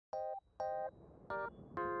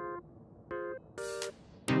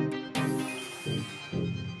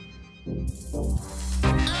Hello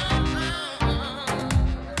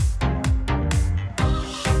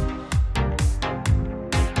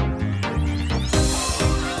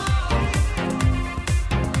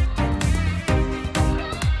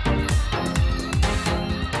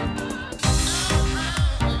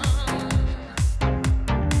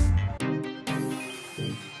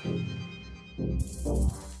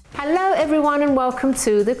everyone and welcome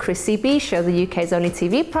to the Chrissy B Show, the UK's only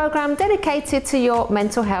TV programme dedicated to your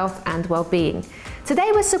mental health and well-being.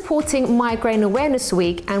 Today we're supporting Migraine Awareness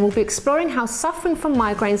Week and we'll be exploring how suffering from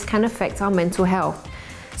migraines can affect our mental health.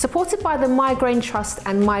 Supported by the Migraine Trust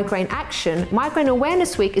and Migraine Action, Migraine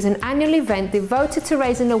Awareness Week is an annual event devoted to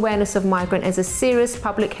raising awareness of migraine as a serious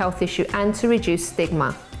public health issue and to reduce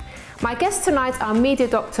stigma. My guests tonight are media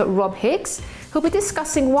doctor Rob Hicks, who'll be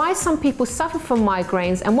discussing why some people suffer from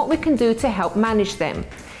migraines and what we can do to help manage them.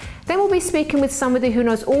 Then we'll be speaking with somebody who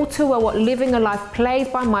knows all too well what living a life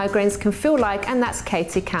plagued by migraines can feel like, and that's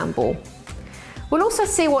Katie Campbell. We'll also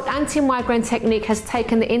see what anti-migraine technique has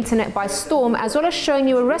taken the internet by storm, as well as showing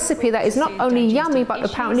you a recipe that is not only yummy but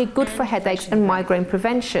apparently good for headaches and migraine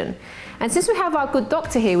prevention. And since we have our good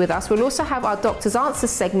doctor here with us, we'll also have our Doctor's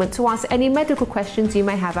Answers segment to answer any medical questions you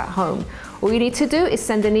may have at home. All you need to do is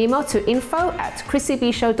send an email to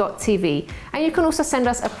info@chrissybshow.tv, and you can also send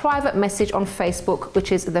us a private message on Facebook,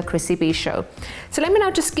 which is The Chrissy B Show. So let me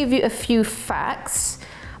now just give you a few facts.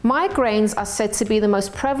 Migraines are said to be the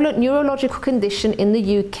most prevalent neurological condition in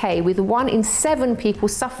the UK, with 1 in 7 people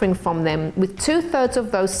suffering from them, with 2/3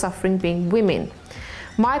 of those suffering being women.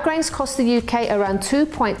 Migraines cost the UK around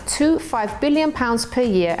 £2.25 billion per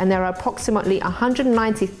year, and there are approximately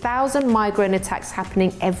 190,000 migraine attacks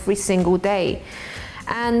happening every single day.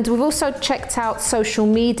 And we've also checked out social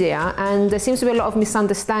media, and there seems to be a lot of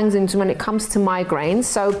misunderstandings when it comes to migraines.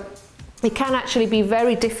 So it can actually be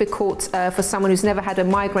very difficult for someone who's never had a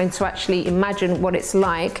migraine to actually imagine what it's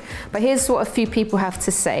like. But here's what a few people have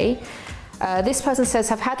to say. This person says,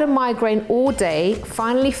 "Have had a migraine all day,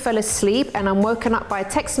 finally fell asleep, and I'm woken up by a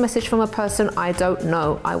text message from a person I don't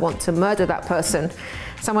know. I want to murder that person."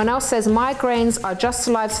 Someone else says, "Migraines are just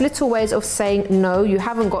life's little ways of saying, no, you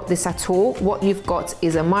haven't got this at all. What you've got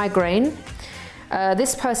is a migraine."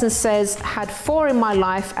 This person says, "Had 4 in my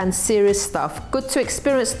life and serious stuff. Good to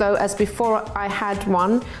experience though, as before I had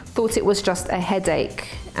one, thought it was just a headache."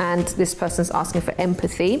 And this person's asking for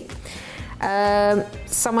empathy.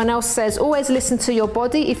 Someone else says, "Always listen to your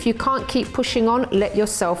body. If you can't keep pushing on, let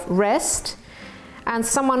yourself rest." And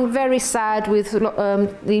someone very sad with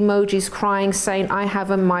the emojis crying, saying, "I have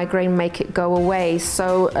a migraine, make it go away."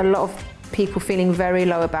 So a lot of people feeling very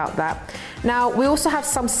low about that. Now, we also have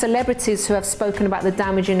some celebrities who have spoken about the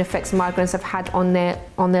damaging effects migraines have had on their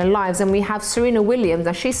lives, and we have Serena Williams.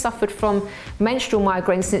 Now, she suffered from menstrual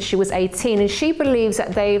migraines since she was 18, and she believes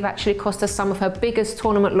that they've actually cost her some of her biggest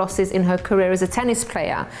tournament losses in her career as a tennis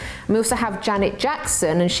player. And we also have Janet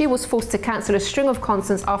Jackson, and she was forced to cancel a string of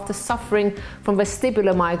concerts after suffering from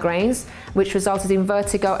vestibular migraines, which resulted in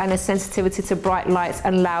vertigo and a sensitivity to bright lights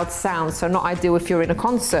and loud sounds, so not ideal if you're in a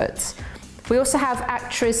concert. We also have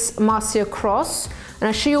actress Marcia Cross,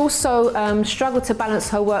 and she also struggled to balance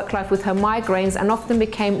her work life with her migraines and often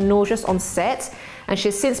became nauseous on set. And she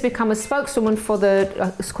has since become a spokeswoman for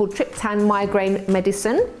it's called Triptan Migraine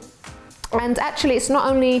Medicine. And actually, it's not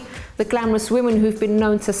only the glamorous women who've been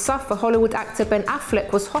known to suffer. Hollywood actor Ben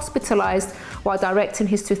Affleck was hospitalized while directing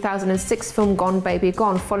his 2006 film Gone Baby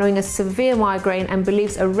Gone, following a severe migraine, and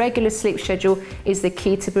believes a regular sleep schedule is the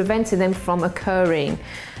key to preventing them from occurring.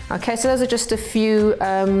 Okay, so those are just a few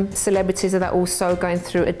celebrities that are also going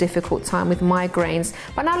through a difficult time with migraines.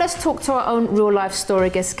 But now let's talk to our own real-life story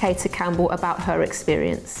guest, Katie Campbell, about her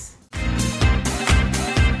experience.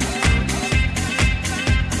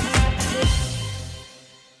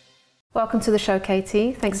 Welcome to the show,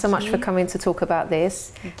 Katie. Thanks so much for coming to talk about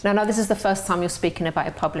this. Now, I know this is the first time you're speaking about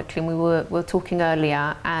it publicly, and we were talking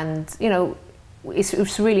earlier, and, you know,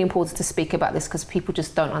 it's really important to speak about this because people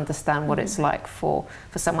just don't understand what it's like for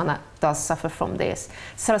someone that does suffer from this.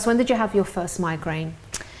 So, when did you have your first migraine?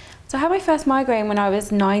 So I had my first migraine when I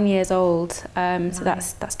was 9 years old. So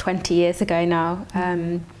that's 20 years ago now.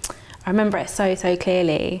 I remember it so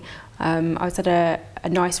clearly. I was at a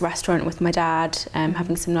nice restaurant with my dad,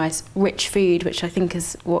 having some nice rich food, which I think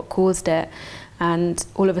is what caused it. And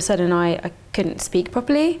all of a sudden I couldn't speak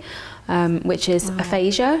properly, which is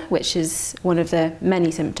aphasia, which is one of the many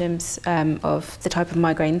symptoms of the type of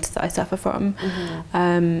migraines that I suffer from.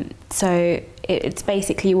 So it's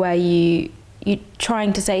basically where you're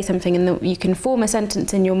trying to say something and you can form a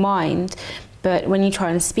sentence in your mind, but when you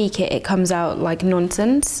try and speak it, it comes out like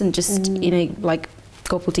nonsense and just, you know, like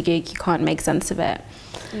gobbledygook, you can't make sense of it.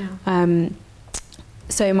 Yeah.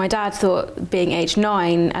 So my dad thought, being age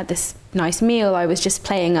 9, at this nice meal I was just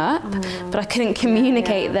playing up, but I couldn't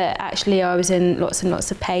communicate that actually I was in lots and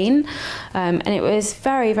lots of pain, and it was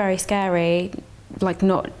very, very scary, like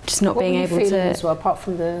not being able to. As well, apart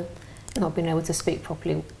from the not being able to speak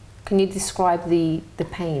properly, can you describe the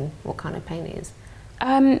pain? What kind of pain it is?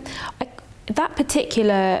 That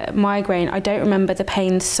particular migraine, I don't remember the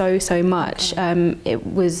pain so much. Okay. It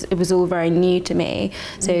was all very new to me.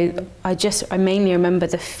 So I mainly remember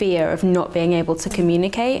the fear of not being able to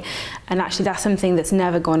communicate, and actually that's something that's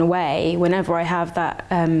never gone away. Whenever I have that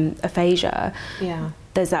aphasia,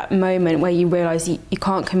 there's that moment where you realise you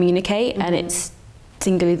can't communicate, and it's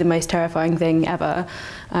singularly the most terrifying thing ever,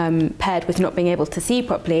 paired with not being able to see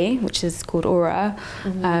properly, which is called aura.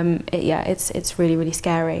 It's really, really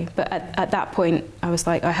scary. But at that point, I was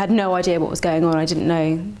like, I had no idea what was going on. I didn't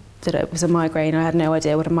know that it was a migraine. I had no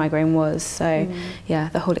idea what a migraine was. So yeah,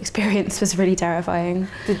 the whole experience was really terrifying.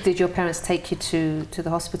 Did your parents take you to the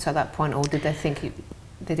hospital at that point, or did they think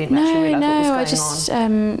they didn't actually realise what was going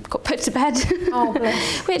on? No, I just got put to bed. Oh,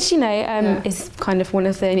 bless. Which, is kind of one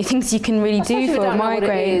of the only things you can really do for a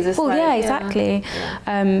migraine. Well, like, yeah, exactly.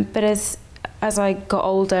 Yeah. But as I got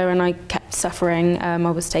older and I kept suffering,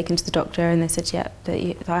 I was taken to the doctor, and they said,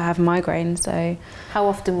 that I have a migraine. So, how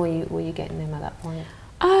often were you getting them at that point?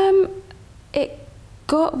 It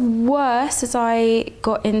got worse as I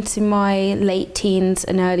got into my late teens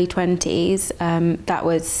and early 20s. That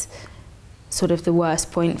was sort of the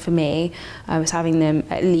worst point for me. I was having them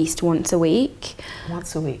at least once a week.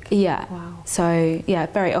 Once a week? Yeah. Wow. So yeah,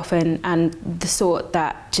 very often, and the sort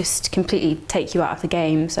that just completely take you out of the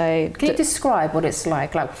game. So can you describe what it's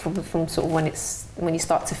like from sort of when you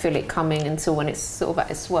start to feel it coming until when it's sort of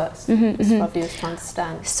at its worst? It's for viewers to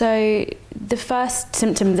understand. So the first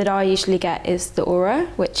symptom that I usually get is the aura,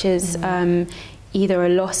 which is either a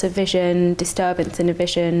loss of vision, disturbance in a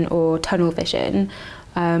vision, or tunnel vision.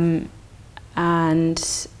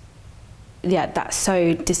 And yeah, that's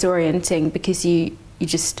so disorienting because you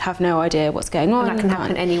just have no idea what's going on. And that can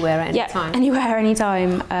happen anywhere at any time. Anywhere,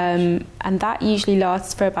 anytime. And that usually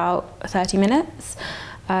lasts for about 30 minutes,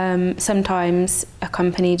 sometimes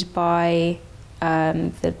accompanied by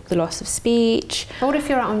the loss of speech. But what if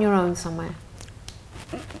you're out on your own somewhere?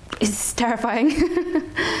 It's terrifying.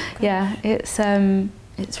 Yeah,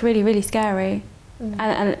 it's really, really scary.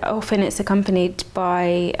 And often it's accompanied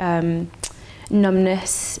by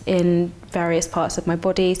numbness in various parts of my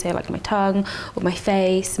body, so like my tongue or my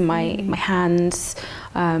face, my hands.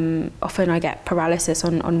 Often I get paralysis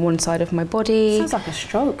on one side of my body. Sounds like a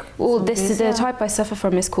stroke. Well, the type I suffer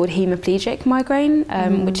from is called hemiplegic migraine,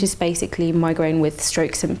 which is basically migraine with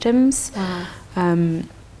stroke symptoms. Wow.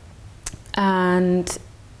 And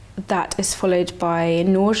that is followed by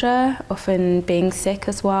nausea, often being sick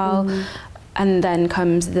as well. And then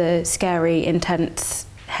comes the scary, intense,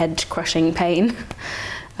 head-crushing pain.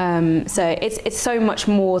 So it's so much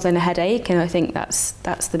more than a headache, and I think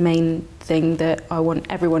that's the main thing that I want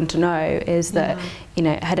everyone to know, is that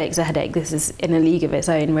a headache's a headache. This is in a league of its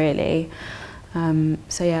own, really.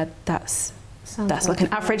 So yeah, that's like an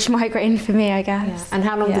average migraine for me, I guess. Yeah. And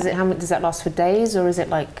how long does that last for days, or is it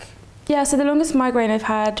like? Yeah, so the longest migraine I've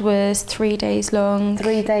had was 3 days long.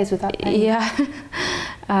 3 days with that pain? Yeah.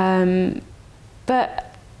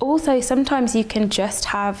 But also sometimes you can just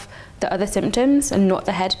have the other symptoms and not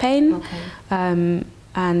the head pain. Okay.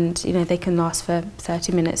 And they can last for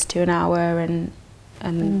 30 minutes to an hour, and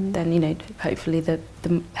then hopefully the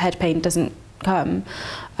head pain doesn't come.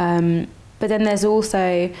 But then there's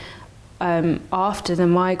also after the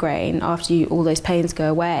migraine, after all those pains go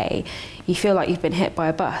away, you feel like you've been hit by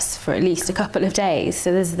a bus for at least a couple of days.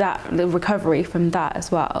 So there's the recovery from that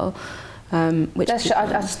as well. Which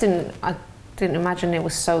I didn't imagine it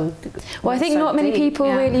was so. Well, I think not many people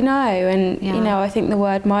really know, and I think the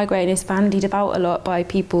word migraine is bandied about a lot by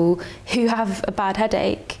people who have a bad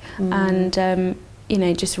headache and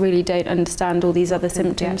just really don't understand all these other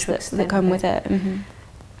symptoms that come with it.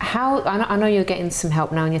 How I know you're getting some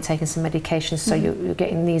help now and you're taking some medications, so you're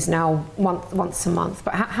getting these now once a month.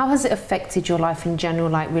 But how has it affected your life in general,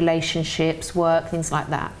 like relationships, work, things like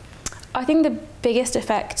that? I think the biggest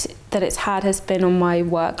effect that it's had has been on my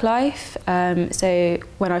work life. So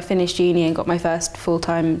when I finished uni and got my first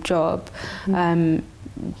full-time job,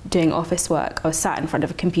 doing office work, I was sat in front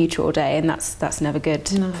of a computer all day, and that's never good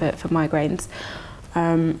for migraines.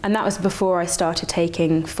 And that was before I started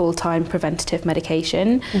taking full-time preventative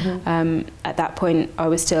medication. At that point, I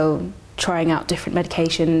was still trying out different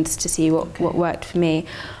medications to see what worked for me.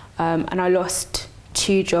 And I lost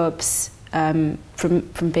 2 jobs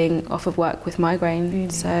from being off of work with migraine. Really?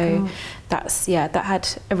 So that had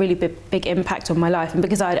a really big impact on my life, and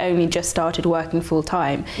because I'd only just started working full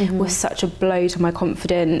time, was such a blow to my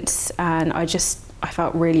confidence, and I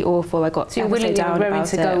felt really awful. I got so you're willing, raring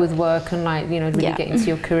to go with work and like really get into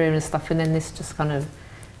your career and stuff, and then this just kind of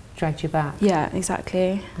dragged you back. Yeah,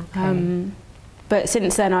 exactly. Okay. But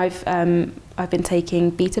since then I've been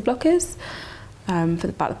taking beta blockers for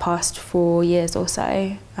about the past 4 years or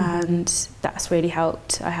so, and that's really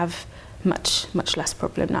helped. I have much less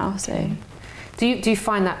problem now. So, do you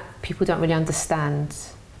find that people don't really understand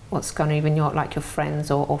what's going on, even your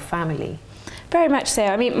friends or family? Very much so.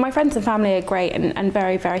 I mean, my friends and family are great and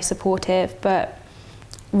very, very supportive, but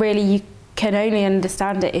really you can only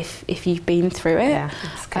understand it if you've been through it. Yeah,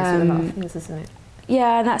 it's a case of a lot of things, isn't it?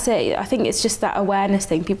 Yeah, and that's it. I think it's just that awareness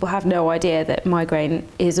thing. People have no idea that migraine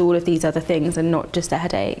is all of these other things and not just a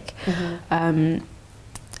headache.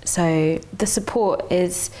 So the support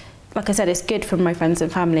is, like I said, it's good from my friends and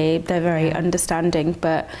family. They're very understanding,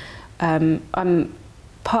 but I'm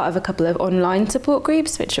part of a couple of online support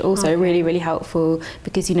groups, which are also really, really helpful,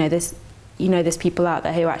 because there's people out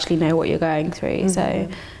there who actually know what you're going through. So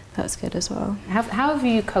that's good as well. How have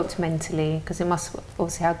you coped mentally? Because it must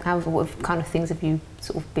obviously, what kind of things have you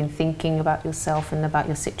sort of been thinking about yourself and about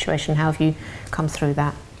your situation? How have you come through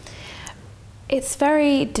that? It's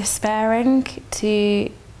very despairing to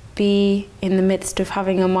be in the midst of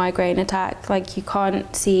having a migraine attack. Like, you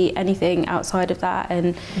can't see anything outside of that,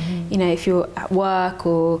 and if you're at work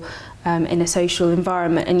or in a social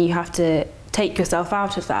environment and you have to take yourself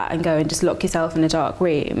out of that and go and just lock yourself in a dark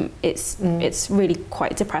room, it's really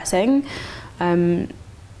quite depressing.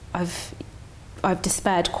 I've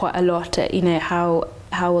despaired quite a lot at how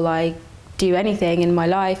will I do anything in my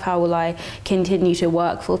life? How will I continue to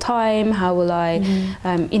work full time? How will I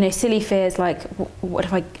silly fears like, what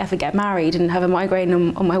if I ever get married and have a migraine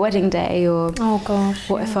on my wedding day? Or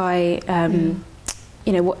what if I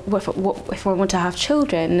what if I want to have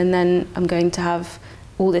children and then I'm going to have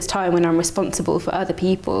all this time when I'm responsible for other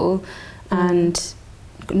people and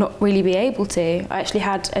not really be able to. I actually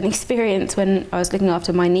had an experience when I was looking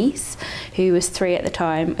after my niece, who was 3 at the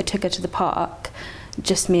time. I took her to the park,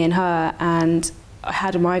 just me and her, and I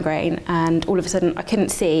had a migraine, and all of a sudden I couldn't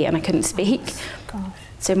see and I couldn't speak.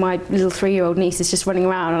 So my little 3-year-old niece is just running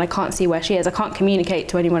around and I can't see where she is. I can't communicate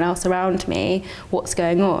to anyone else around me what's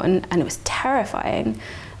going on, and it was terrifying.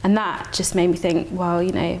 And that just made me think, well,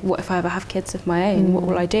 what if I ever have kids of my own? What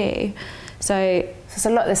will I do? So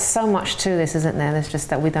there's so much to this, isn't there? There's just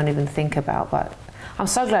that we don't even think about. But I'm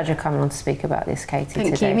so glad you're coming on to speak about this, Katie,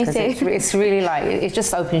 today. Thank you, me too. It's really it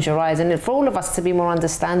just opens your eyes, and for all of us to be more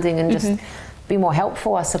understanding and just be more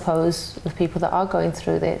helpful, I suppose, with people that are going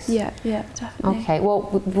through this. Yeah, definitely. Okay, well,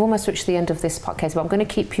 we've almost reached the end of this podcast, but I'm going to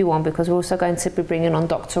keep you on because we're also going to be bringing on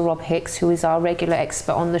Dr. Rob Hicks, who is our regular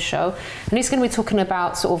expert on the show, and he's going to be talking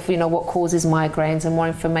about sort of, what causes migraines and more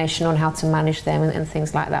information on how to manage them and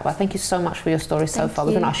things like that. But thank you so much for your story so far.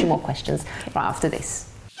 We're going to ask you more questions right after this.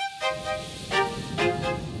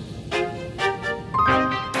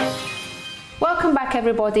 Welcome back,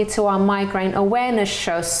 everybody, to our Migraine Awareness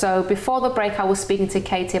Show. So before the break, I was speaking to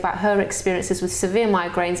Katie about her experiences with severe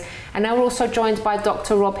migraines, and now we're also joined by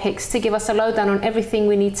Dr. Rob Hicks to give us a lowdown on everything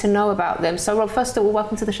we need to know about them. So Rob, first of all,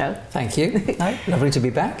 welcome to the show. Thank you. Lovely to be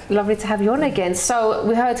back. Lovely to have you on again. So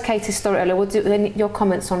we heard Katie's story earlier. We'll do your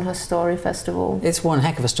comments on her story first of all. It's one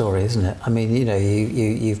heck of a story, isn't it? I mean,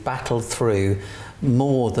 you've battled through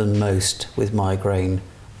more than most with migraine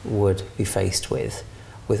would be faced with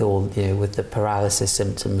all, with the paralysis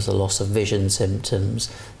symptoms, the loss of vision symptoms,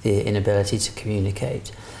 the inability to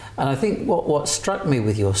communicate. And I think what struck me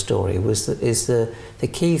with your story was the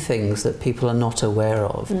key things that people are not aware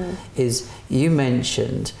of is you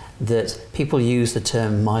mentioned that people use the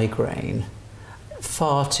term migraine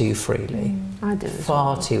far too freely, I do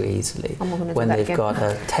far too easily when they've got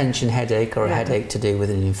a tension headache or a headache to do with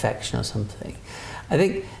an infection or something. I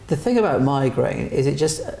think the thing about migraine is it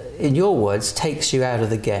just, in your words, takes you out of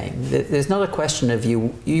the game. There's not a question of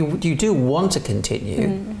you do want to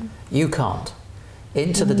continue, you can't.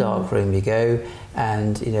 Into the dark room you go,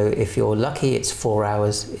 and if you're lucky it's 4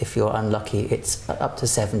 hours, if you're unlucky it's up to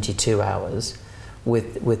 72 hours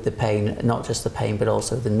with the pain, not just the pain but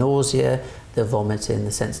also the nausea, the vomiting,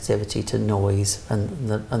 the sensitivity to noise and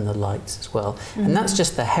the lights as well. And that's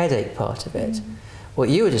just the headache part of it. What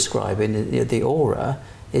you were describing, the aura,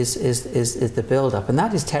 is the build-up, and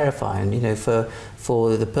that is terrifying,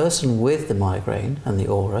 for the person with the migraine and the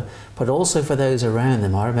aura, but also for those around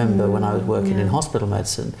them. I remember when I was working in hospital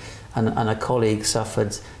medicine, and a colleague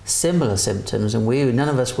suffered similar symptoms, and none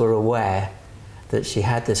of us were aware that she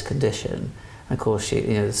had this condition. And of course, she,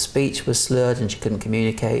 the speech was slurred and she couldn't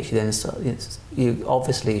communicate. She then started,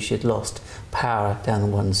 obviously she'd lost power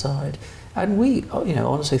down one side, and we,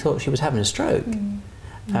 honestly thought she was having a stroke.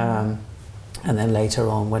 And then later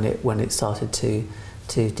on, when it started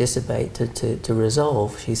to dissipate, to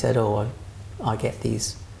resolve, she said, "Oh, I get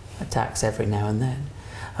these attacks every now and then."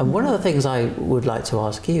 And one of the things I would like to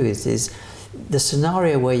ask you is the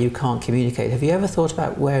scenario where you can't communicate. Have you ever thought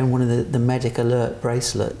about wearing one of the medic alert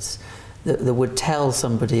bracelets that would tell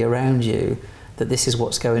somebody around you that this is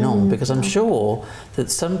what's going on? Because I'm sure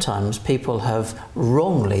that sometimes people have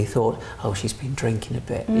wrongly thought, "Oh, she's been drinking a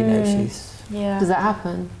bit," she's... Yeah. Does that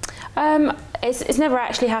happen? It's never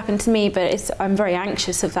actually happened to me, but I'm very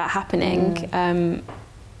anxious of that happening.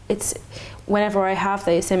 It's whenever I have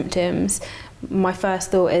those symptoms, my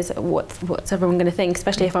first thought is, what's everyone going to think,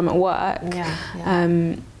 especially if I'm at work.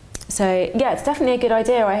 So yeah, it's definitely a good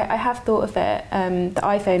idea. I have thought of it. The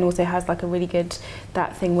iPhone also has like a really good,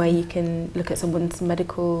 that thing where you can look at someone's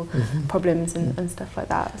medical problems and stuff like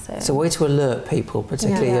that. So it's a way to alert people,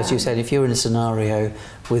 particularly as you said, if you're in a scenario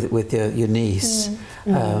with your niece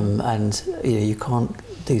and you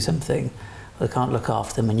can't do something, or can't look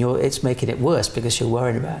after them, and it's making it worse because you're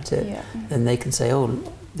worrying about it. Then they can say, "Oh,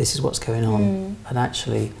 this is what's going on," and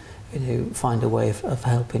actually, find a way of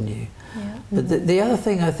helping you. But the other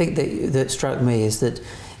thing I think that struck me is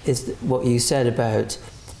what you said about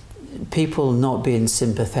people not being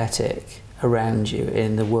sympathetic around you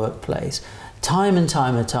in the workplace. Time and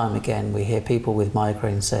time again, we hear people with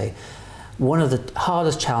migraines say, "One of the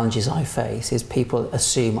hardest challenges I face is people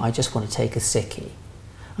assume I just want to take a sickie.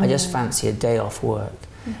 I just fancy a day off work."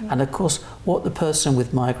 And of course, what the person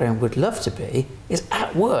with migraine would love to be is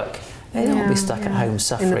at work. They don't want to be stuck at home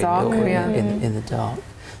suffering in the dark.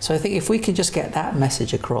 So I think if we can just get that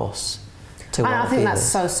message across to our I think that's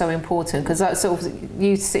so important, because sort of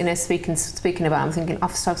you sitting there speaking about it, I'm thinking,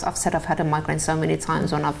 I've said I've had a migraine so many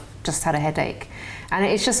times when I've just had a headache, and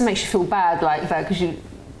it just makes you feel bad like that, because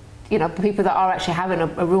people that are actually having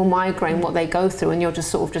a real migraine, what they go through, and you're just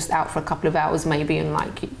sort of just out for a couple of hours maybe, and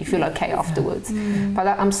like you feel okay afterwards. But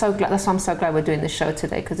I'm so glad. That's why I'm so glad we're doing this show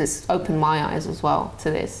today, because it's opened my eyes as well to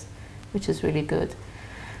this, which is really good.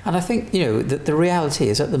 And I think the reality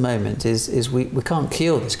is at the moment is we can't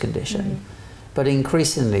cure this condition, but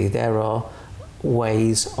increasingly there are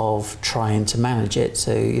ways of trying to manage it.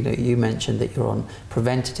 So you mentioned that you're on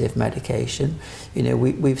preventative medication.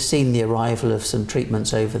 We've seen the arrival of some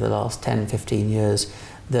treatments over the last 10-15 years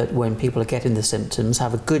that, when people are getting the symptoms,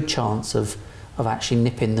 have a good chance of actually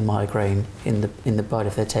nipping the migraine in the bud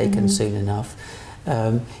if they're taken soon enough.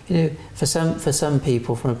 For some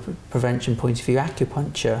people, from a prevention point of view,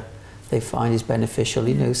 acupuncture they find is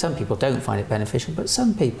beneficial. Some people don't find it beneficial, but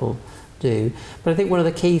some people do. But I think one of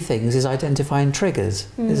the key things is identifying triggers,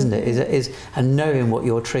 isn't it? And knowing what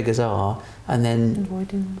your triggers are, and then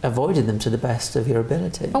avoiding them to the best of your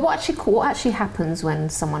ability. But what actually happens when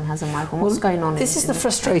someone has a migraine? What's going on? This is the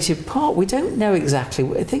frustrating part. We don't know exactly.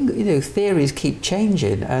 I think theories keep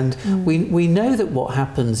changing, and we know that what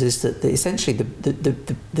happens is that essentially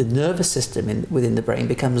the nervous system within the brain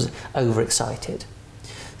becomes overexcited.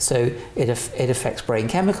 So it affects brain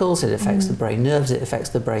chemicals, it affects the brain nerves, it affects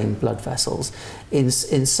the brain blood vessels in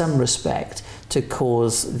some respect, to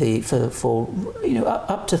cause for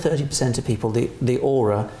up to 30% of people the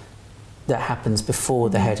aura that happens before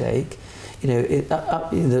the headache.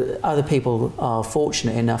 Other people are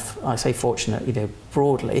fortunate enough, I say fortunate,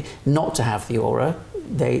 broadly, not to have the aura.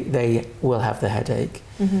 They will have the headache.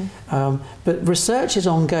 But research is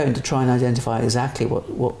ongoing to try and identify exactly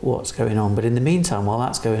what's going on. But in the meantime, while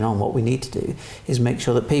that's going on, what we need to do is make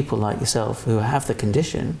sure that people like yourself who have the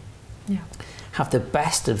condition have the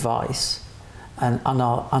best advice and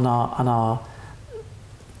are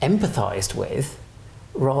empathised with,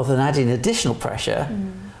 rather than adding additional pressure,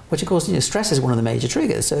 which of course stress is one of the major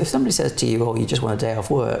triggers. So if somebody says to you, "Oh, you just want a day off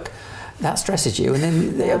work," that stresses you, and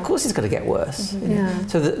then of course it's going to get worse.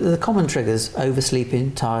 So the common triggers: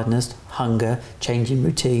 oversleeping, tiredness, hunger, changing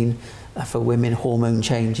routine, for women, hormone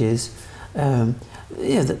changes. The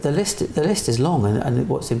list is long, and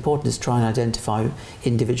what's important is try and identify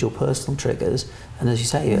individual personal triggers, and as you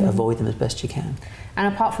say, avoid them as best you can. And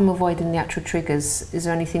apart from avoiding the actual triggers, is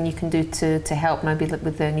there anything you can do to help, maybe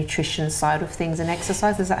with the nutrition side of things and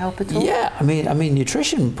exercise? Does that help at all? Yeah, I mean,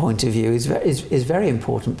 nutrition point of view is very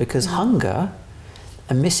important, because hunger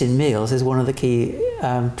and missing meals is one of the key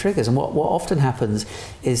triggers. And what often happens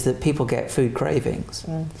is that people get food cravings.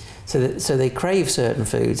 So they crave certain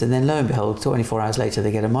foods, and then lo and behold, 24 hours later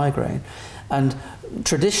they get a migraine. And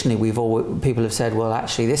traditionally, people have said, well,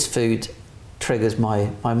 actually, this food triggers my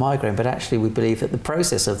migraine, but actually we believe that the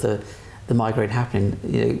process of the migraine happening,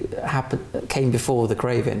 came before the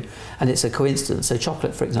craving, and it's a coincidence. So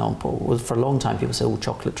chocolate, for example, was for a long time people say, "Oh,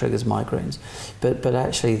 chocolate triggers migraines," but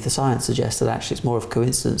actually the science suggests that actually it's more of a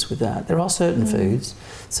coincidence with that. There are certain foods,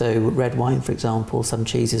 so red wine, for example, some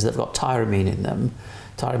cheeses that've got tyramine in them.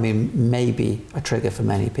 Tyramine may be a trigger for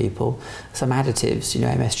many people. Some additives,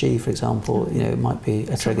 MSG, for example, might be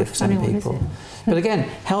a trigger for some people. But again,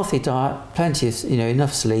 healthy diet, plenty of,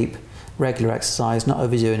 enough sleep, regular exercise, not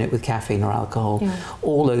overdoing it with caffeine or alcohol,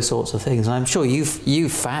 all those sorts of things. And I'm sure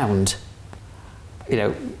you've found,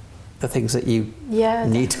 the things that you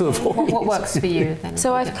need to avoid. What works for you then?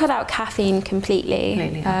 So I've cut out caffeine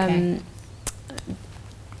completely.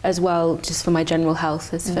 As well, just for my general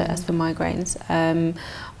health, as for migraines.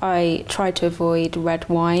 I try to avoid red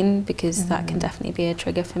wine because that can definitely be a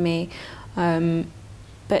trigger for me.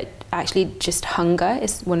 But actually just hunger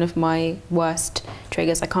is one of my worst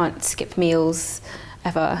triggers. I can't skip meals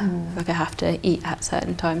ever. Like I have to eat at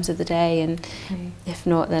certain times of the day, and if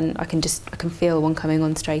not, then I can feel one coming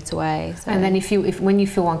on straight away. So. And then when you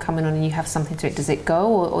feel one coming on and you have something to it, does it go,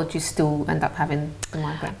 or do you still end up having the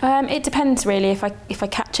migraine? It depends really. If I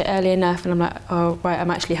catch it early enough and I'm like, oh right, I'm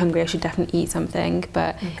actually hungry, I should definitely eat something.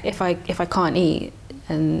 But if I can't eat,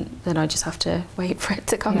 and then I just have to wait for it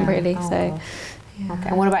to come really. So. Yeah. Okay.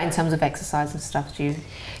 And what about in terms of exercise and stuff?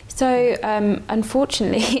 So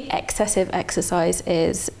unfortunately, excessive exercise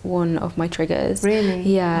is one of my triggers. Really?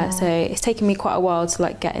 Yeah. Oh. So it's taken me quite a while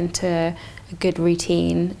to get into a good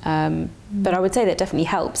routine. But I would say that definitely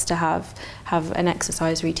helps to have an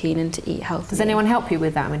exercise routine and to eat healthily. Does anyone help you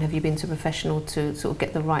with that? I mean, have you been to a professional to sort of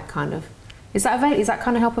get the right kind of? Is that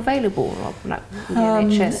kind of help available, Rob? Like the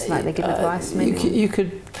NHS, they give advice? Maybe? You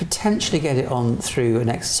could potentially get it on through an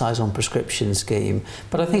exercise on prescription scheme,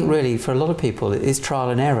 but I think really for a lot of people it is trial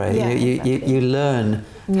and error. Yeah, you learn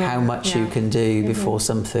how much you can do before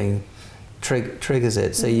something triggers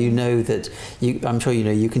it. So that I'm sure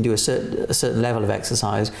you can do a certain level of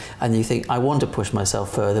exercise, and you think, I want to push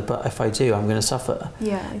myself further, but if I do, I'm going to suffer.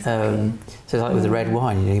 Yeah, exactly. So like with the red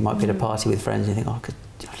wine, you might be at a party with friends, and you think,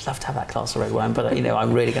 I'd love to have that glass of red wine, but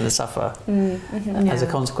I'm really going to suffer as a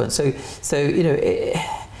consequence. So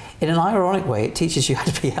in an ironic way, it teaches you how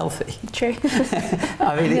to be healthy. True.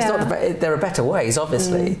 I mean, it's not there are better ways,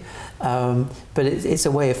 obviously, but it's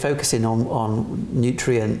a way of focusing on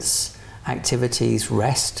nutrients, activities,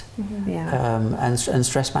 rest, and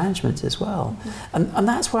stress management as well. And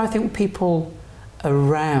that's where I think people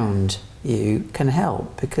around you can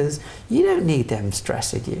help, because you don't need them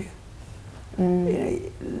stressing you.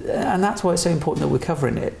 And that's why it's so important that we're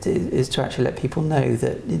covering it, is to actually let people know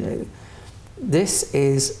that this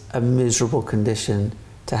is a miserable condition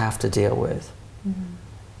to have to deal with.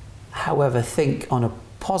 However, think on a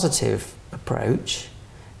positive approach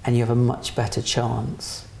and you have a much better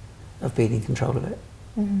chance of being in control of it.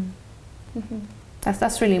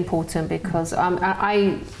 That's really important, because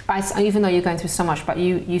I even though you're going through so much, but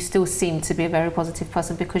you still seem to be a very positive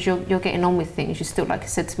person, because you're getting on with things. You still, like you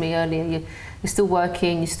said to me earlier, you're still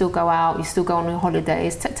working, you still go out, you still go on your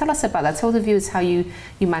holidays. Tell us about that. Tell the viewers how you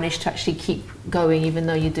manage to actually keep going even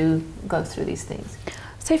though you do go through these things.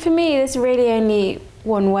 So for me, there's really only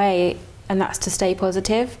one way, and that's to stay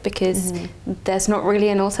positive, because there's not really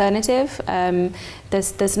an alternative.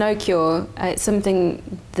 There's no cure. It's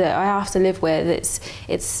something that I have to live with.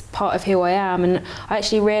 It's part of who I am, and I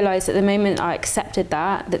actually realised at the moment I accepted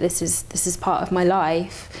that this is part of my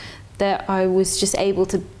life, that I was just able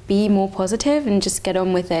to be more positive and just get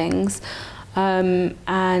on with things.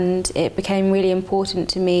 And it became really important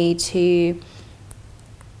to me to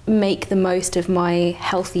make the most of my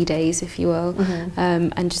healthy days, if you will,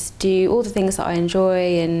 and just do all the things that I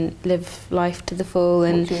enjoy and live life to the full.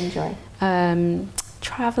 And what do you enjoy?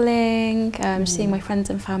 Traveling, seeing my friends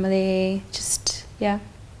and family,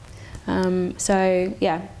 so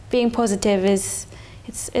being positive it's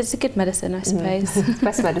a good medicine, I suppose.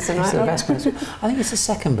 Best medicine, right? It's the best medicine. I think it's the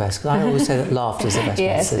second best, because I always say that laughter is the best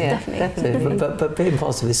medicine. Yes, definitely. But being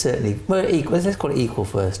positive is certainly, equal. Let's call it equal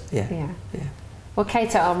first. Yeah. Well,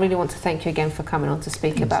 Kate, I really want to thank you again for coming on to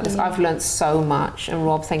speak about this. I've learned so much, and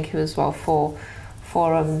Rob, thank you as well for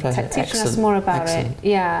teaching us more about it.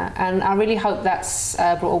 Yeah, and I really hope that's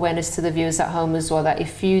brought awareness to the viewers at home as well, that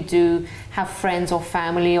if you do have friends or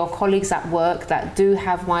family or colleagues at work that do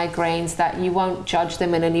have migraines, that you won't judge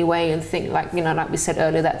them in any way and think, like we said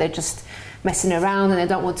earlier, that they're just messing around and they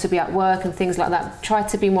don't want to be at work and things like that. Try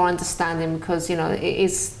to be more understanding, because it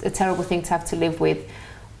is a terrible thing to have to live with.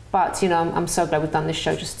 But, you know, I'm so glad we've done this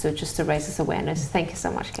show just to raise this awareness. Thank you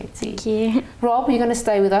so much, Katie. Thank you. Rob, you're going to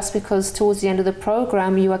stay with us because towards the end of the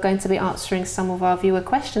programme, you are going to be answering some of our viewer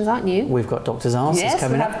questions, aren't you? We've got Doctor's Answers coming up.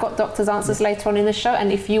 Yes, we have got Doctor's Answers later on in the show.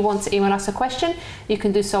 And if you want to email us a question, you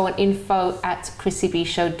can do so on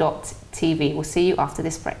info@chrissybshow.tv. We'll see you after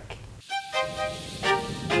this break.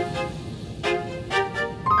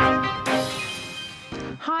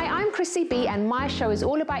 Chrissy B, and my show is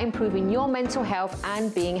all about improving your mental health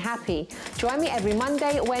and being happy. Join me every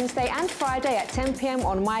Monday, Wednesday and Friday at 10 p.m.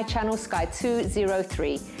 on my channel Sky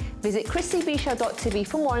 203. Visit chrissybshow.tv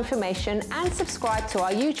for more information and subscribe to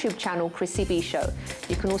our YouTube channel Chrissy B Show.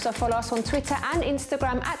 You can also follow us on Twitter and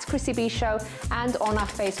Instagram at Chrissy B Show and on our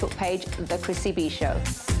Facebook page, The Chrissy B Show.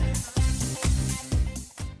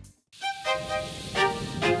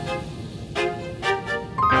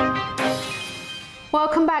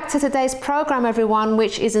 Welcome back to today's program, everyone,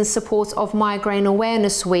 which is in support of Migraine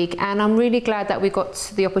Awareness Week. And I'm really glad that we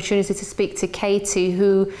got the opportunity to speak to Katie,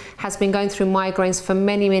 who has been going through migraines for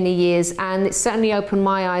many, many years. And it certainly opened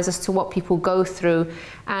my eyes as to what people go through.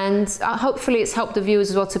 And hopefully it's helped the viewers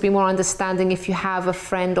as well to be more understanding if you have a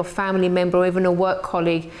friend or family member or even a work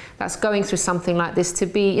colleague that's going through something like this, to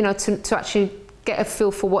be, you know, to actually get a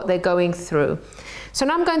feel for what they're going through. So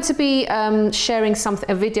now I'm going to be sharing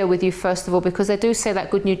a video with you first of all, because they do say that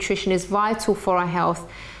good nutrition is vital for our health,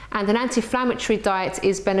 and an anti-inflammatory diet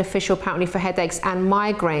is beneficial apparently for headaches and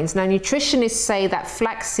migraines. Now nutritionists say that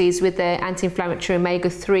flax seeds with their anti-inflammatory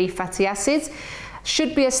omega-3 fatty acids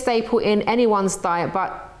should be a staple in anyone's diet,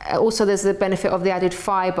 but also there's the benefit of the added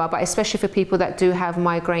fibre, but especially for people that do have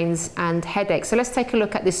migraines and headaches. So let's take a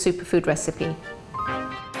look at this superfood recipe.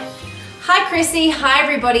 Hi Chrissy, hi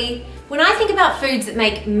everybody. When I think about foods that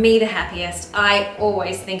make me the happiest, I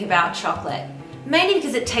always think about chocolate. Mainly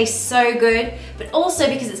because it tastes so good, but also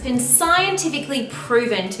because it's been scientifically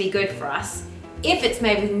proven to be good for us if it's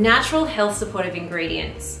made with natural health supportive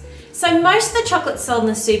ingredients. So most of the chocolate sold in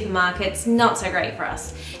the supermarkets, not so great for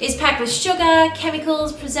us. It's packed with sugar,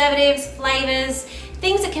 chemicals, preservatives, flavours,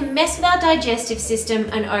 things that can mess with our digestive system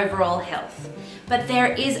and overall health. But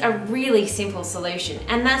there is a really simple solution,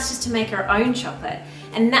 and that's just to make our own chocolate.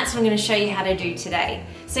 And that's what I'm going to show you how to do today.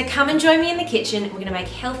 So come and join me in the kitchen. We're going to make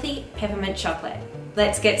healthy peppermint chocolate.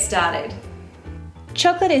 Let's get started.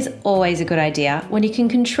 Chocolate is always a good idea when you can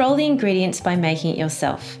control the ingredients by making it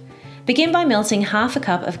yourself. Begin by melting half a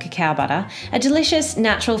cup of cacao butter, a delicious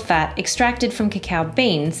natural fat extracted from cacao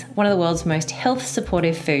beans, one of the world's most health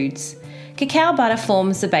supportive foods. Cacao butter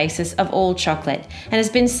forms the basis of all chocolate and has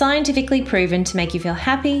been scientifically proven to make you feel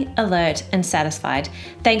happy, alert and satisfied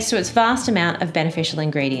thanks to its vast amount of beneficial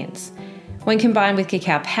ingredients. When combined with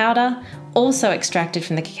cacao powder, also extracted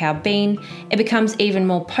from the cacao bean, it becomes even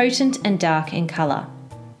more potent and dark in colour.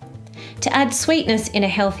 To add sweetness in a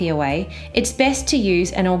healthier way, it's best to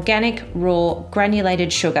use an organic, raw,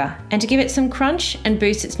 granulated sugar, and to give it some crunch and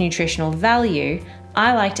boost its nutritional value,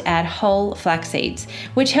 I like to add whole flax seeds,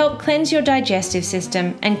 which help cleanse your digestive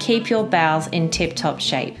system and keep your bowels in tip-top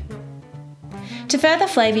shape. To further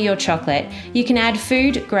flavour your chocolate, you can add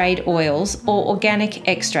food-grade oils or organic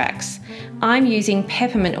extracts. I'm using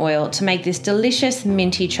peppermint oil to make this delicious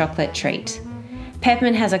minty chocolate treat.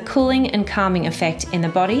 Peppermint has a cooling and calming effect in the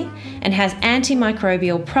body and has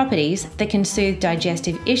antimicrobial properties that can soothe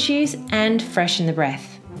digestive issues and freshen the breath.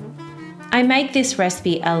 I make this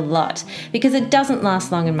recipe a lot because it doesn't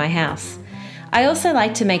last long in my house. I also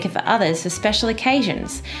like to make it for others for special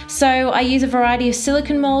occasions, so I use a variety of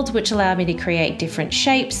silicone molds which allow me to create different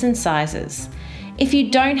shapes and sizes. If you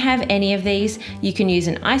don't have any of these, you can use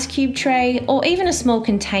an ice cube tray or even a small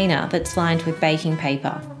container that's lined with baking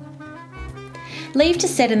paper. Leave to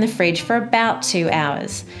set in the fridge for about 2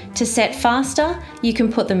 hours. To set faster, you can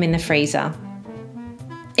put them in the freezer.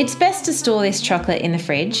 It's best to store this chocolate in the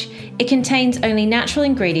fridge. It contains only natural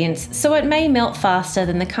ingredients, so it may melt faster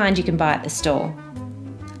than the kind you can buy at the store.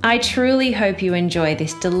 I truly hope you enjoy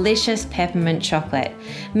this delicious peppermint chocolate.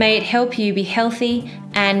 May it help you be healthy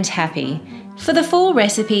and happy. For the full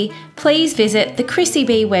recipe, please visit the Chrissy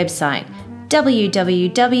B website,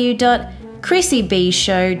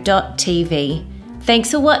 www.chrissybshow.tv.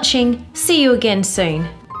 Thanks for watching. See you again soon.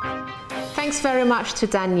 Thanks very much to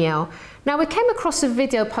Danielle. Now, we came across a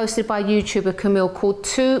video posted by YouTuber Camille called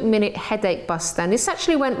 2-Minute Headache Buster, and this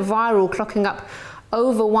actually went viral, clocking up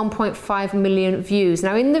over 1.5 million views.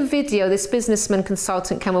 Now, in the video, this businessman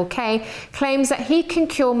consultant, Camille K, claims that he can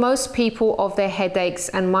cure most people of their headaches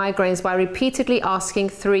and migraines by repeatedly asking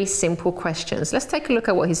 3 simple questions. Let's take a look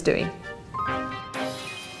at what he's doing.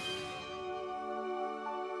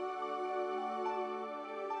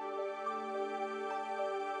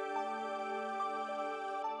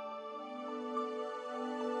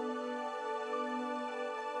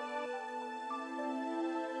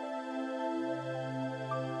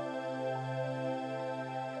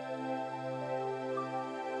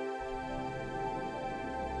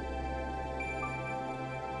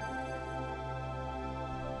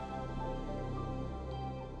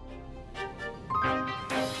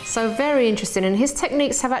 So very interesting, and his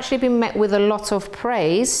techniques have actually been met with a lot of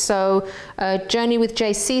praise. So Journey with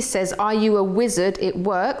JC says, "Are you a wizard? It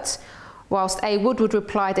worked." Whilst A. Woodward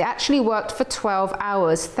replied, "It actually worked for 12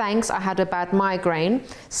 hours. Thanks, I had a bad migraine."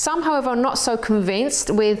 Some, however, are not so convinced,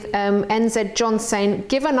 with NZ John saying,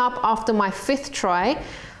 "Given up after my 5th try.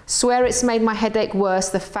 Swear it's made my headache worse,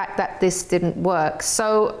 the fact that this didn't work."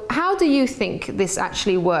 So how do you think this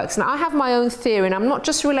actually works? Now, I have my own theory, and I'm not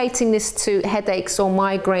just relating this to headaches or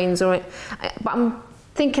migraines, but I'm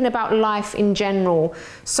thinking about life in general.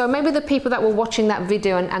 So maybe the people that were watching that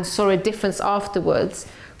video and saw a difference afterwards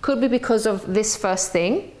could be because of this first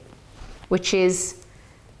thing, which is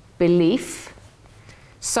belief.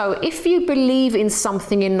 So if you believe in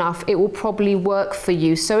something enough, it will probably work for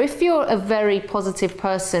you. So if you're a very positive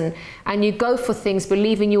person and you go for things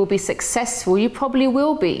believing you will be successful, you probably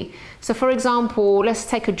will be. So for example, let's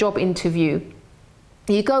take a job interview.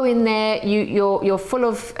 You go in there, you're full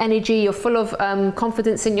of energy, you're full of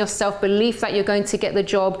confidence in yourself, belief that you're going to get the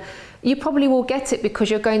job. You probably will get it because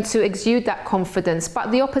you're going to exude that confidence.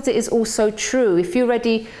 But the opposite is also true. If you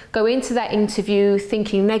already go into that interview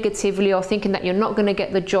thinking negatively or thinking that you're not going to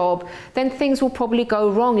get the job, then things will probably go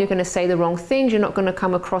wrong. You're going to say the wrong things. You're not going to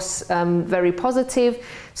come across very positive.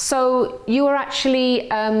 So you are actually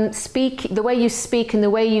the way you speak and the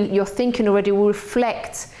way you're thinking already will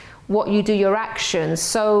reflect what you do, your actions.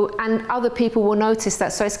 So, and other people will notice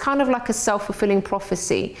that. So it's kind of like a self-fulfilling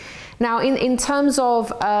prophecy. Now, in terms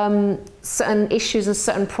of certain issues and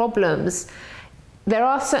certain problems, there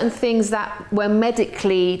are certain things that where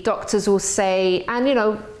medically doctors will say, and you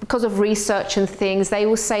know, because of research and things, they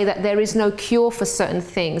will say that there is no cure for certain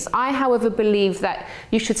things. I, however, believe that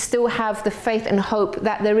you should still have the faith and hope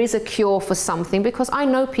that there is a cure for something, because I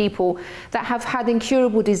know people that have had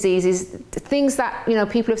incurable diseases, things that, you know,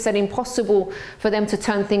 people have said impossible for them to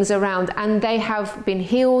turn things around, and they have been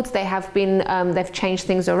healed, they have been, they've changed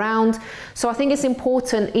things around. So I think it's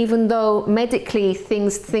important, even though medically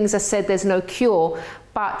things are said there's no cure,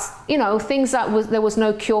 but you know, things that there was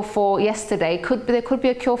no cure for yesterday, there could be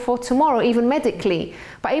a cure for tomorrow, even medically.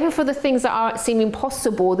 But even for the things that seem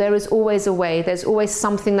impossible, there is always a way. There's always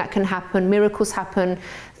something that can happen. Miracles happen.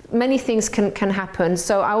 Many things can happen.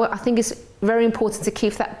 So I think it's very important to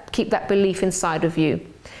keep that belief inside of you.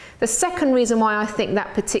 The second reason why I think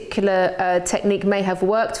that particular technique may have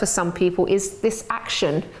worked for some people is this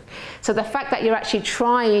action. So the fact that you're actually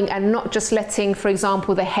trying and not just letting, for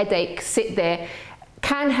example, the headache sit there,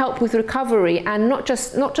 can help with recovery, and not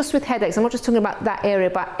just with headaches. I'm not just talking about that area,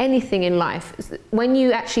 but anything in life. When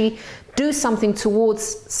you actually do something towards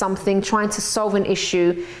something, trying to solve an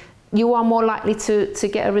issue, you are more likely to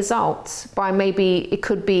get a result by, maybe it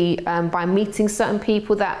could be by meeting certain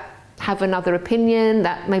people that have another opinion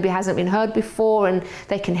that maybe hasn't been heard before, and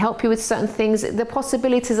they can help you with certain things. The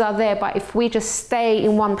possibilities are there, but if we just stay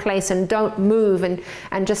in one place and don't move and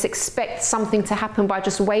just expect something to happen by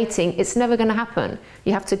just waiting, it's never going to happen.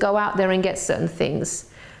 You have to go out there and get certain things.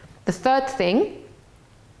 The third thing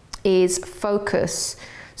is focus.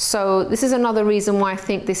 So this is another reason why I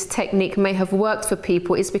think this technique may have worked for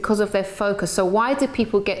people, is because of their focus. So why do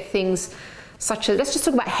people get things such as, let's just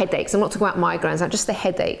talk about headaches. I'm not talking about migraines, just the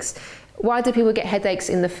headaches. Why do people get headaches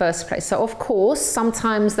in the first place? So of course,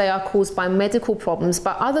 sometimes they are caused by medical problems,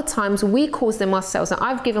 but other times we cause them ourselves. And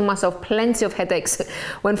I've given myself plenty of headaches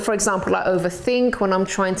when, for example, I overthink, when I'm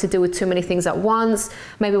trying to deal with too many things at once,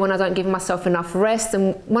 maybe when I don't give myself enough rest.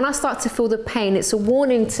 And when I start to feel the pain, it's a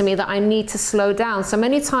warning to me that I need to slow down. So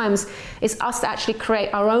many times it's us that actually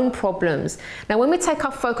create our own problems. Now, when we take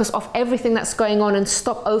our focus off everything that's going on and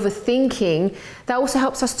stop overthinking, that also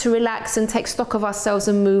helps us to relax and take stock of ourselves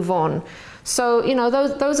and move on. So, you know,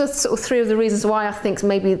 those are sort of three of the reasons why I think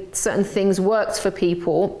maybe certain things worked for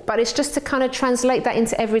people. But it's just to kind of translate that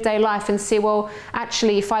into everyday life and see, well,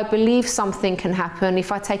 actually, if I believe something can happen,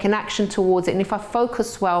 if I take an action towards it, and if I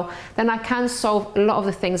focus well, then I can solve a lot of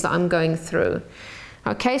the things that I'm going through.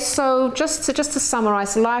 Okay, so just to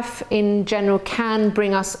summarize, life in general can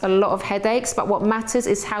bring us a lot of headaches, but what matters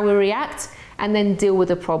is how we react and then deal with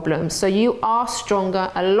the problem. So you are stronger,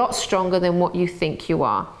 a lot stronger than what you think you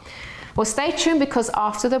are. Well, stay tuned, because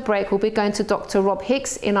after the break, we'll be going to Dr. Rob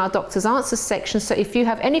Hicks in our Doctor's Answers section. So if you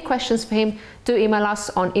have any questions for him, do email us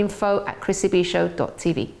on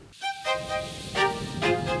info@chrissybshow.tv.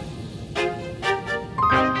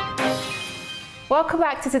 Welcome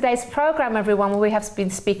back to today's program, everyone, where we have been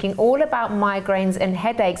speaking all about migraines and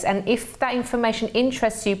headaches. And if that information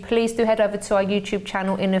interests you, please do head over to our YouTube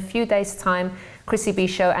channel in a few days' time, Chrissy B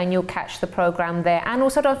Show, and you'll catch the program there. And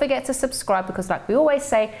also don't forget to subscribe, because like we always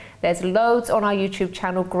say, there's loads on our YouTube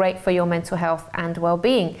channel, great for your mental health and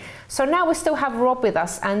well-being. So now we still have Rob with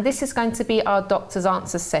us, and this is going to be our Doctor's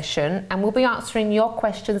Answer session, and we'll be answering your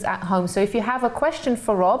questions at home. So if you have a question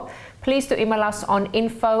for Rob, please do email us on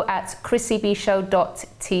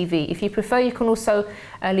info@chrissybshow.tv. If you prefer, you can also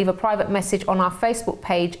leave a private message on our Facebook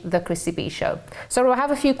page, The Chrissy B Show. So I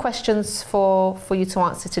have a few questions for you to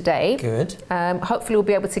answer today. Good. Hopefully we'll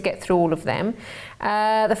be able to get through all of them.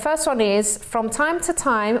 The first one is, from time to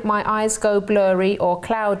time, my eyes go blurry or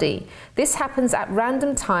cloudy. This happens at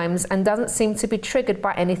random times and doesn't seem to be triggered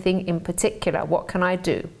by anything in particular. What can I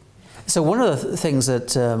do? So one of the things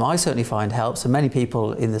that I certainly find helps, and many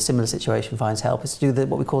people in the similar situation finds help, is to do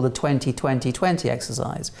what we call the 20-20-20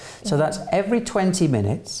 exercise. So that's every 20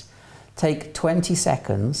 minutes, take 20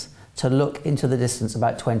 seconds to look into the distance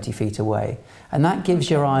about 20 feet away. And that gives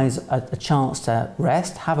your eyes a chance to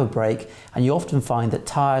rest, have a break, and you often find that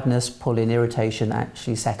tiredness, pulling, irritation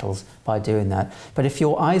actually settles by doing that. But if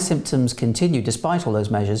your eye symptoms continue despite all those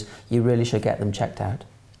measures, you really should get them checked out.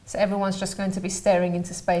 So everyone's just going to be staring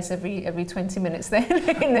into space every 20 minutes then?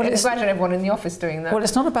 Imagine everyone in the office doing that. Well,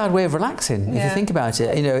 it's not a bad way of relaxing, if you think about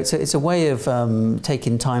it. You know, it's a way of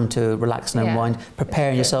taking time to relax and unwind,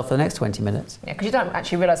 preparing yourself for the next 20 minutes. Yeah, because you don't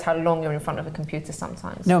actually realise how long you're in front of a computer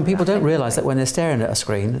sometimes. No, and people don't realise that when they're staring at a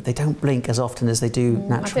screen, they don't blink as often as they do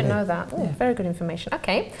naturally. I didn't know that. Ooh, very good information.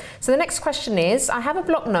 Okay, so the next question is, I have a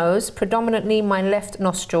blocked nose, predominantly my left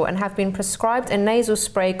nostril, and have been prescribed a nasal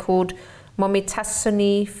spray called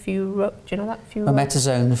mometasone fumarate. Do you know that?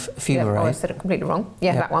 Mometasone fumarate. Yeah, I said it completely wrong.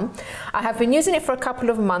 Yeah, that one. I have been using it for a couple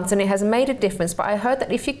of months and it has made a difference, but I heard that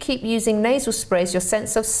if you keep using nasal sprays, your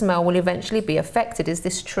sense of smell will eventually be affected. Is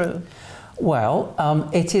this true? Well,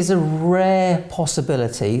 it is a rare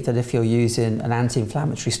possibility that if you're using an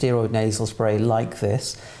anti-inflammatory steroid nasal spray like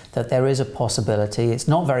this, that there is a possibility. It's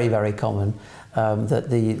not very, very common. That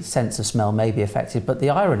the sense of smell may be affected, but the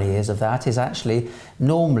irony is of that is actually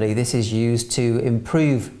normally this is used to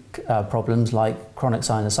improve problems like chronic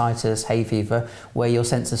sinusitis, hay fever, where your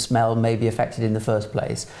sense of smell may be affected in the first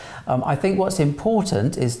place. I think what's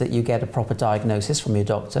important is that you get a proper diagnosis from your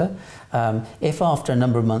doctor. If after a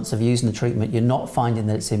number of months of using the treatment you're not finding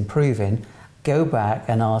that it's improving, go back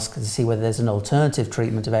and ask to see whether there's an alternative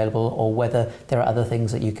treatment available or whether there are other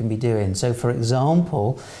things that you can be doing. So for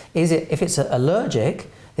example, if it's allergic,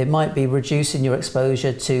 it might be reducing your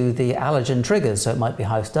exposure to the allergen triggers. So it might be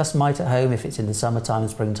house dust mite at home. If it's in the summertime and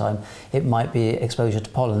springtime, it might be exposure to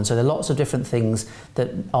pollen. So there are lots of different things that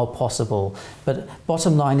are possible. But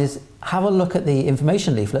bottom line is, have a look at the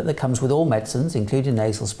information leaflet that comes with all medicines, including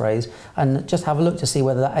nasal sprays, and just have a look to see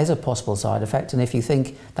whether that is a possible side effect. And if you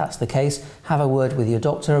think that's the case, have a word with your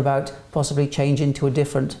doctor about possibly changing to a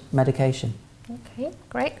different medication. Okay,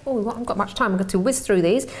 great. Oh, we haven't got much time. I'm going to whiz through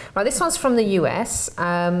these. Right, this one's from the US,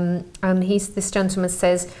 and this gentleman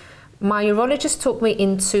says, my urologist took me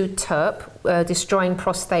into TERP, destroying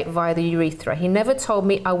prostate via the urethra. He never told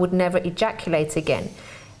me I would never ejaculate again.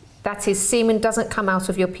 That is, semen doesn't come out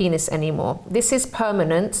of your penis anymore. This is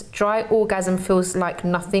permanent. Dry orgasm feels like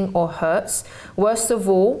nothing or hurts. Worst of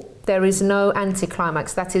all, there is no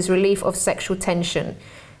anticlimax. That is relief of sexual tension.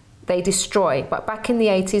 They destroy, but back in the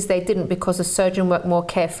 80s they didn't because the surgeon worked more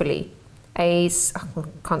carefully. I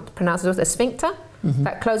can't pronounce it, a sphincter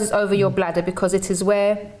that closes over your bladder because it is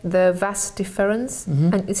where the vas deferens,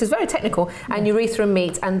 and this is very technical, and urethra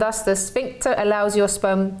meet, and thus the sphincter allows your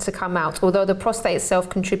sperm to come out, although the prostate itself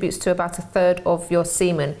contributes to about 1/3 of your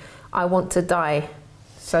semen. I want to die.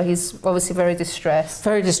 So he's obviously very distressed.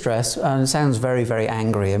 Very distressed, and sounds very, very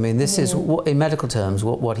angry. I mean, this is, in medical terms,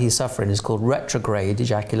 what he's suffering is called retrograde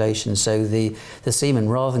ejaculation. So the semen,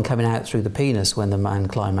 rather than coming out through the penis when the man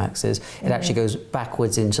climaxes, it actually goes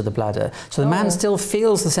backwards into the bladder. So the man still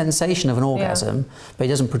feels the sensation of an orgasm, but he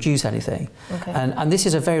doesn't produce anything. Okay. And this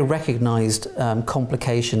is a very recognised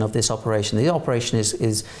complication of this operation. The operation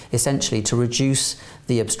is essentially to reduce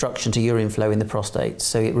the obstruction to urine flow in the prostate.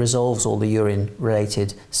 So it resolves all the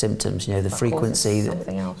urine-related symptoms, you know, the frequency.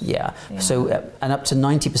 Something else. Yeah. So, and up to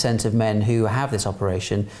 90% of men who have this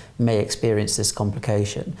operation may experience this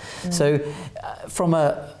complication. So, from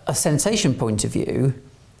a sensation point of view,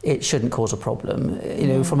 it shouldn't cause a problem. You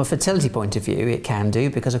know, from a fertility point of view, it can do,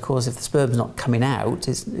 because of course, if the sperm's not coming out,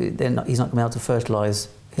 he's not going to be able to fertilise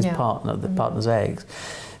his partner, the partner's eggs.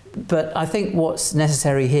 But I think what's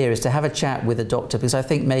necessary here is to have a chat with a doctor, because I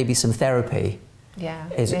think maybe some therapy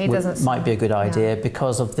might be a good idea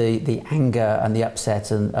because of the anger and the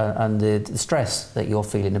upset and the stress that you're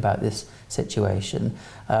feeling about this situation,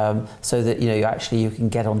 so that you can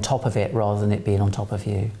get on top of it rather than it being on top of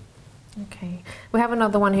you. Okay, we have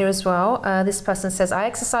another one here as well. This person says, I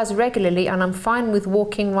exercise regularly and I'm fine with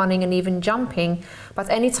walking, running and even jumping, but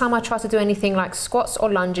anytime I try to do anything like squats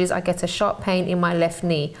or lunges, I get a sharp pain in my left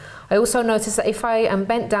knee. I also notice that if I am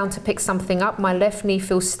bent down to pick something up, my left knee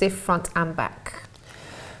feels stiff front and back.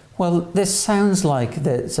 Well, this sounds like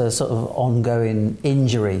there's a sort of ongoing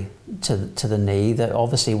injury to the knee, that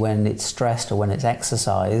obviously when it's stressed or when it's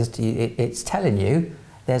exercised, it's telling you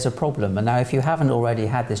there's a problem. And now if you haven't already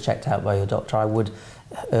had this checked out by your doctor, I would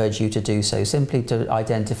urge you to do so, simply to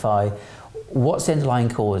identify what's the underlying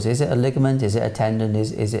cause. Is it a ligament? Is it a tendon?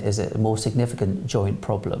 Is it a more significant joint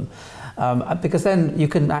problem? Because then you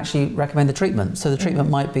can actually recommend the treatment. So the treatment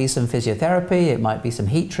might be some physiotherapy, it might be some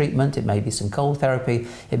heat treatment, it may be some cold therapy,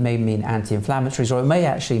 it may mean anti-inflammatories, or it may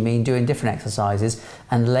actually mean doing different exercises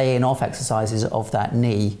and laying off exercises of that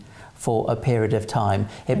knee for a period of time.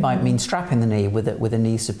 It might mean strapping the knee with a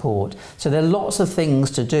knee support. So there are lots of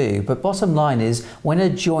things to do, but bottom line is, when a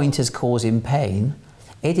joint is causing pain,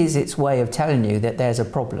 it is its way of telling you that there's a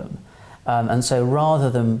problem. And so rather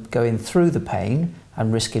than going through the pain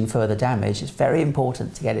and risking further damage, it's very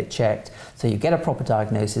important to get it checked so you get a proper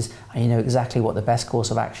diagnosis and you know exactly what the best course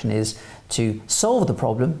of action is to solve the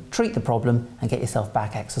problem, treat the problem and get yourself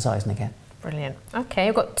back exercising again. Brilliant. Okay,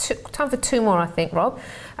 I've got time for two more, I think, Rob.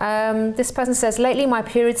 This person says, lately my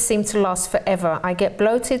periods seem to last forever. I get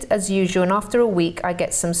bloated as usual, and after a week I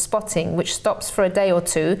get some spotting, which stops for a day or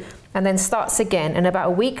two and then starts again, and about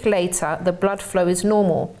a week later the blood flow is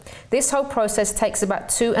normal. This whole process takes about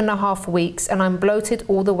 2.5 weeks and I'm bloated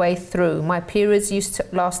all the way through. My periods used to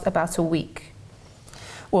last about a week.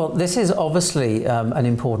 Well, this is obviously an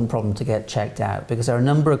important problem to get checked out, because there are a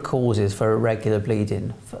number of causes for irregular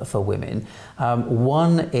bleeding for women.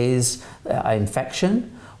 One is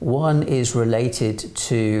infection, one is related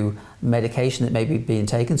to medication that may be being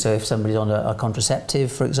taken. So if somebody's on a contraceptive,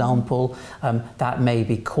 for example, that may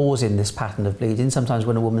be causing this pattern of bleeding. Sometimes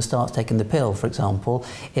when a woman starts taking the pill, for example,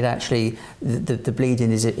 it actually, the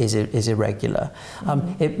bleeding is irregular.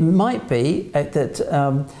 It might be that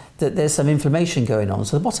there's some inflammation going on.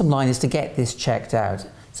 So the bottom line is to get this checked out.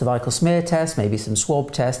 Cervical smear test, maybe some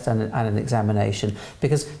swab test and an examination.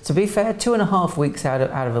 Because to be fair, 2.5 weeks out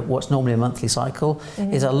of what's normally a monthly cycle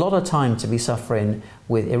is a lot of time to be suffering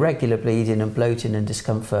with irregular bleeding and bloating and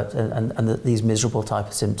discomfort and these miserable type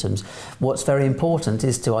of symptoms. What's very important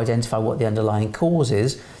is to identify what the underlying cause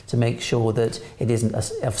is, to make sure that it isn't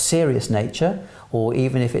of serious nature, or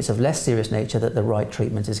even if it's of less serious nature, that the right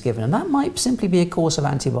treatment is given. And that might simply be a course of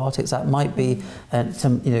antibiotics, that might be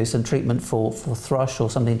some treatment for thrush or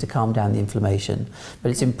something to calm down the inflammation.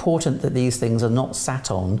 But it's important that these things are not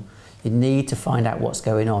sat on. You need to find out what's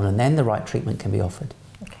going on, and then the right treatment can be offered.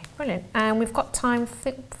 Okay, brilliant. And we've got time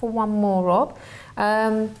for one more, Rob.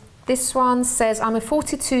 This one says, I'm a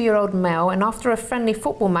 42-year-old male, and after a friendly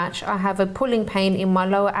football match, I have a pulling pain in my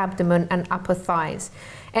lower abdomen and upper thighs.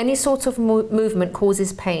 Any sort of movement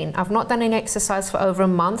causes pain. I've not done any exercise for over a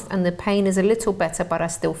month and the pain is a little better, but I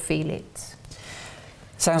still feel it.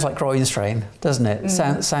 Sounds like groin strain, doesn't it?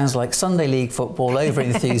 Sounds like Sunday league football, over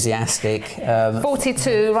enthusiastic.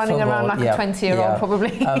 42, running football, around like a 20-year-old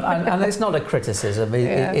probably. And it's not a criticism.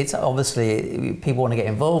 It's obviously people want to get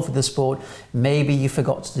involved with the sport. Maybe you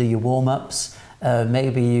forgot to do your warm-ups.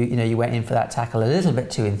 Maybe you went in for that tackle a little bit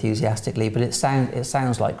too enthusiastically, but it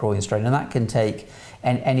sounds like groin strain, and that can take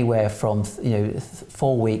anywhere from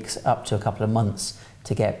 4 weeks up to a couple of months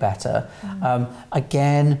to get better.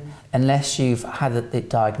 Again, unless you've had it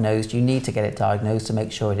diagnosed, you need to get it diagnosed to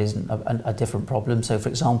make sure it isn't a different problem. So for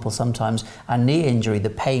example, sometimes a knee injury, the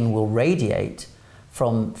pain will radiate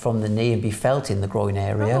from the knee and be felt in the groin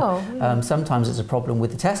area. Sometimes it's a problem with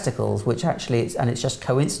the testicles, which actually it's just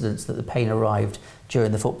coincidence that the pain arrived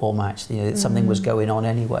during the football match. Something was going on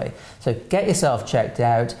anyway. So get yourself checked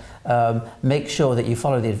out, make sure that you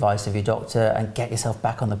follow the advice of your doctor and get yourself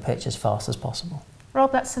back on the pitch as fast as possible.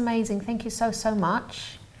 Rob, that's amazing. Thank you so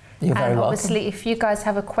much. You're very welcome. Obviously, if you guys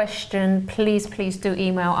have a question, please do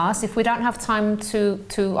email us. If we don't have time to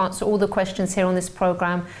answer all the questions here on this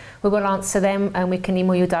programme, we will answer them and we can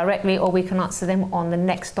email you directly, or we can answer them on the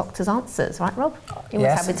next Doctor's Answers. Right, Rob? You're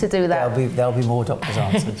happy to do that. There'll be more Doctor's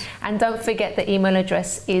Answers. And don't forget the email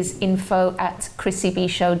address is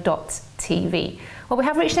info@chrissybshow.tv. Well, we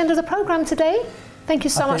have reached the end of the programme today. Thank you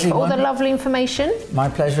so much for all the lovely information. My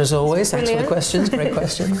pleasure as always. Thanks for the questions. Great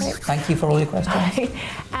questions. Great. Thank you for all your questions.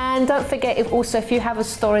 And don't forget, if you have a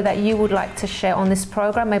story that you would like to share on this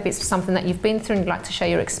program, maybe it's something that you've been through and you'd like to share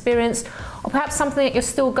your experience, or perhaps something that you're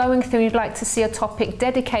still going through and you'd like to see a topic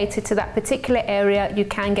dedicated to that particular area, you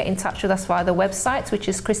can get in touch with us via the website, which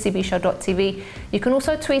is chrissybshow.tv. You can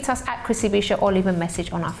also tweet us at Chrissy B Show or leave a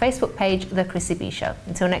message on our Facebook page, The Chrissy B Show.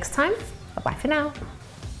 Until next time, bye-bye for now.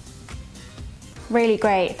 Really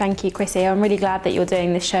great, thank you, Chrissy. I'm really glad that you're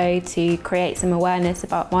doing this show to create some awareness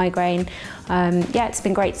about migraine. Yeah, it's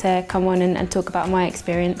been great to come on and talk about my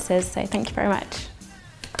experiences, so thank you very much.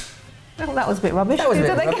 Oh, that was a bit rubbish. That was a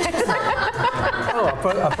bit rubbish. Oh,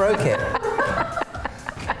 I broke it.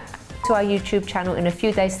 To our YouTube channel in a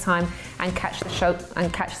few days' time and catch the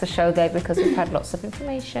show there, because we've had lots of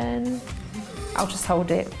information. I'll just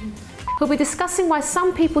hold it. We'll be discussing why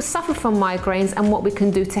some people suffer from migraines and what we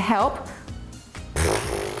can do to help.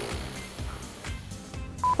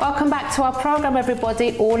 Welcome back to our program,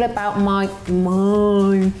 everybody, all about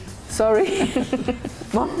sorry. I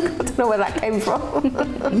don't know where that came from.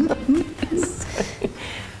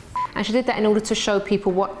 And she did that in order to show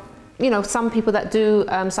people what, some people that do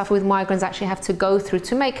suffer with migraines actually have to go through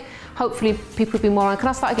to make, hopefully, people be more on. Can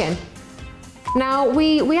I start again? Now,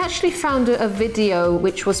 we actually found a video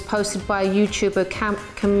which was posted by a YouTuber,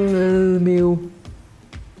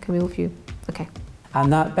 Camille View. Okay.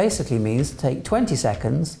 And that basically means take 20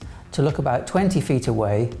 seconds to look about 20 feet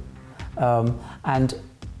away, and I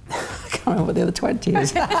can't remember what the other 20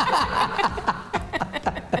 is.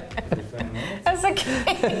 That's okay.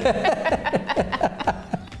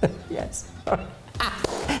 Yes.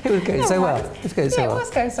 It was going so well. It was going so well. It was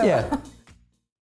going so well.